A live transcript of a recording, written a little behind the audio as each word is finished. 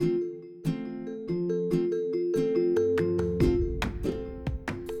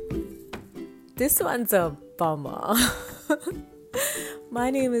This one's a bummer.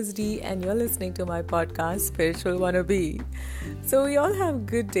 My name is Dee and you're listening to my podcast, Spiritual Wannabe. So we all have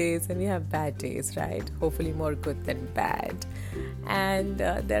good days and we have bad days, right? Hopefully more good than bad. And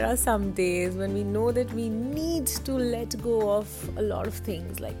there are some days when we know that we need to let go of a lot of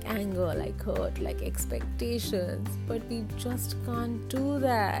things like anger, like hurt, like expectations. But we just can't do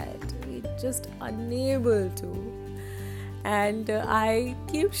that. We're just unable to. And I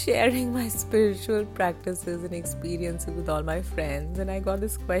keep sharing my spiritual practices and experiences with all my friends. And I got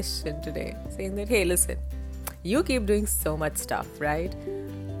this question today saying that, hey, listen, you keep doing so much stuff, right?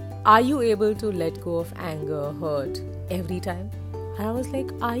 Are you able to let go of anger, hurt every time? And I was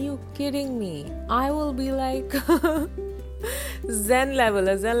like, are you kidding me? I will be like a Zen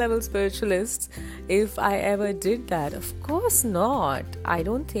level spiritualist if I ever did that. Of course not. I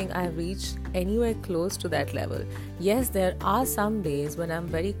don't think I've reached anywhere close to that level. Yes, there are some days when I'm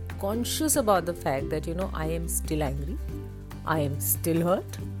very conscious about the fact that, I am still angry, I am still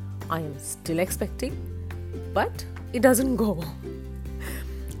hurt, I am still expecting, but it doesn't go.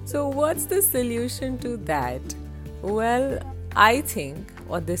 So what's the solution to that? Well, I think,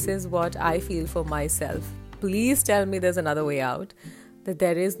 or this is what I feel for myself, please tell me there's another way out, that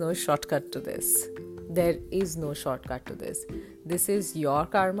there is no shortcut to this. There is no shortcut to this. This is your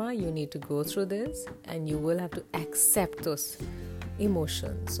karma. You need to go through this and you will have to accept those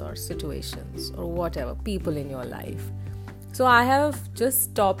emotions or situations or whatever, people in your life. So I have just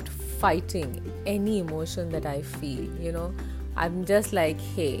stopped fighting any emotion that I feel. I'm just like,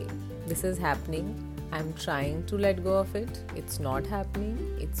 hey, this is happening. I'm trying to let go of it. It's not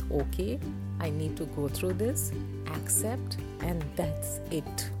happening. It's okay. I need to go through this, accept, and that's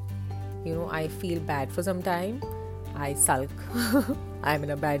it. I feel bad for some time. I sulk. I'm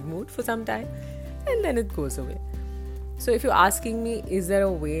in a bad mood for some time. And then it goes away. So if you're asking me, is there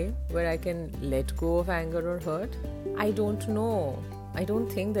a way where I can let go of anger or hurt? I don't know. I don't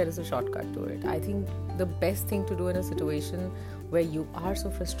think there is a shortcut to it. I think the best thing to do in a situation where you are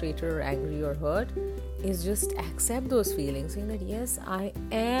so frustrated or angry or hurt is just accept those feelings, saying that yes, I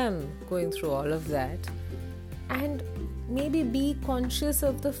am going through all of that, and maybe be conscious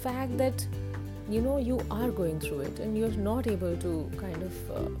of the fact that you are going through it and you're not able to kind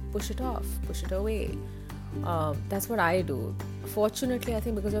of push it off, push it away. That's what I do. Fortunately, I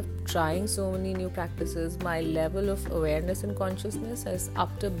think because of trying so many new practices, my level of awareness and consciousness has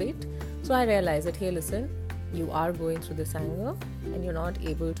upped a bit. So I realize that, hey, listen, you are going through this anger and you're not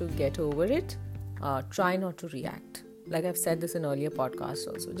able to get over it. Try not to react. Like I've said this in earlier podcasts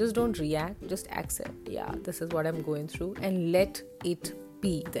also. Just don't react. Just accept. Yeah, this is what I'm going through and let it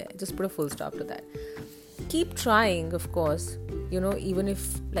be there. Just put a full stop to that. Keep trying, of course. Even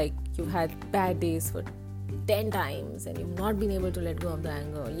if like you've had bad days for 10 times and you've not been able to let go of the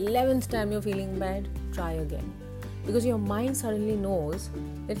anger, 11th time you're feeling bad, try again. Because your mind suddenly knows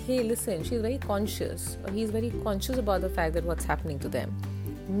that, hey, listen, she's very conscious or he's very conscious about the fact that what's happening to them.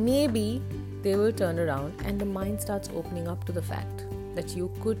 Maybe they will turn around and the mind starts opening up to the fact that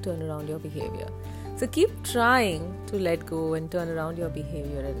you could turn around your behavior. So keep trying to let go and turn around your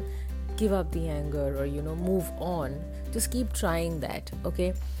behavior and give up the anger or, move on. Just keep trying that,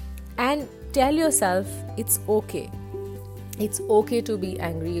 okay? And tell yourself it's okay. It's okay to be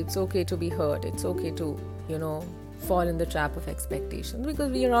angry. It's okay to be hurt. It's okay to, fall in the trap of expectations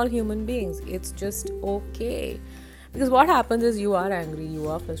because we are all human beings. It's just okay. Because what happens is you are angry, you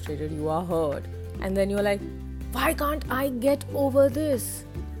are frustrated, you are hurt. And then you're like, why can't I get over this?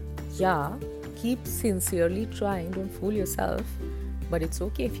 Yeah, keep sincerely trying. Don't fool yourself. But it's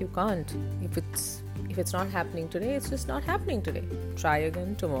okay if you can't. If it's not happening today, it's just not happening today. Try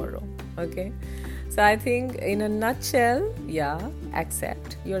again tomorrow. Okay? So I think in a nutshell,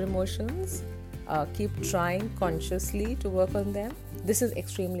 accept your emotions. Keep trying consciously to work on them. This is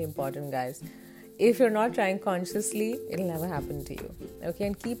extremely important, guys. If you're not trying consciously, it'll never happen to you. Okay,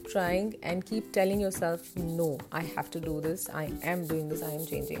 and keep trying and keep telling yourself, no, I have to do this. I am doing this. I am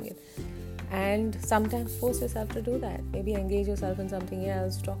changing it. And sometimes force yourself to do that. Maybe engage yourself in something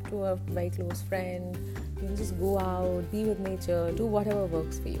else. Talk to a very close friend. Just go out, be with nature, do whatever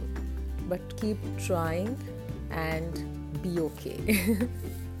works for you. But keep trying and be okay.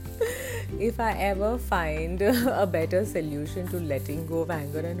 If I ever find a better solution to letting go of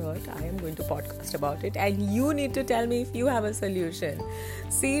anger and hurt, I am going to podcast about it. And you need to tell me if you have a solution.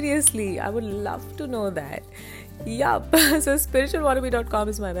 Seriously, I would love to know that. Yup. So spiritualwannabe.com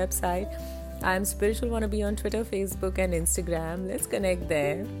is my website. I'm Spiritual Wannabe on Twitter, Facebook and Instagram. Let's connect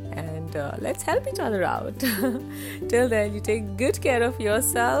there and let's help each other out. Till then, you take good care of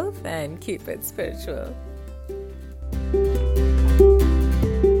yourself and keep it spiritual.